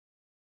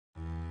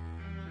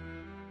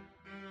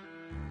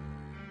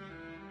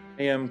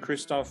I am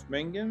Christophe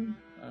Mangin.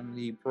 I'm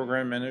the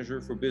Program Manager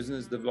for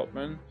Business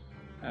Development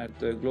at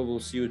the Global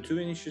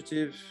CO2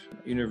 Initiative,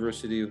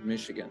 University of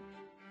Michigan.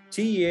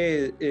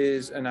 TEA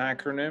is an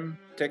acronym,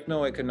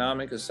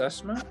 Techno-economic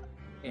Assessment,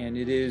 and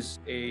it is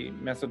a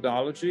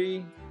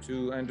methodology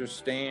to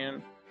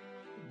understand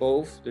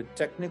both the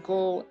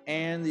technical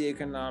and the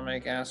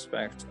economic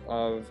aspect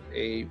of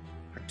a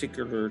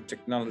particular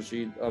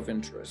technology of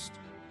interest.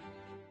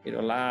 It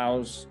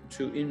allows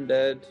to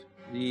embed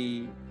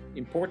the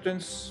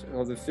importance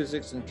of the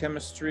physics and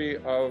chemistry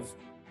of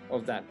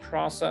that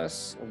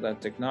process, of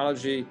that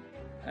technology,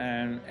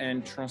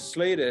 and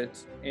translate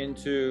it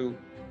into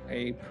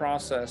a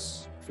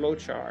process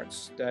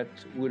flowcharts that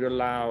would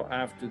allow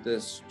after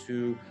this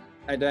to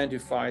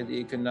identify the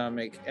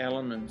economic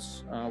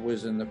elements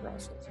within the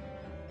process.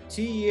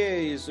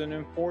 TEA is an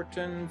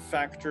important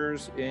factor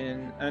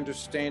in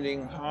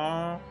understanding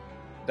how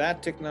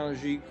that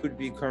technology could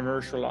be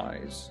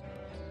commercialized.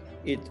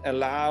 It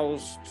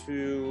allows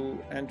to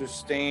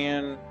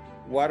understand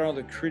what are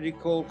the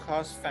critical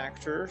cost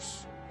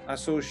factors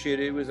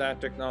associated with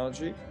that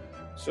technology.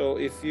 So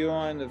if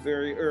you're in the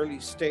very early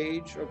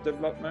stage of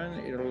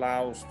development, it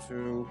allows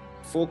to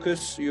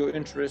focus your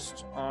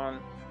interest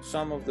on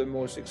some of the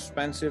most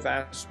expensive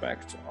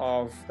aspects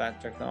of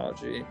that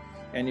technology.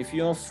 And if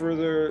you're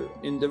further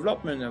in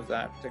development of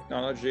that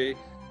technology,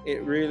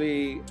 it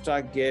really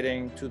starts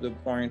getting to the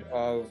point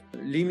of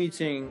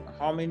limiting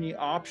how many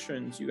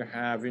options you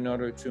have in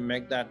order to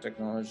make that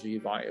technology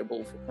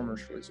viable for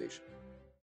commercialization.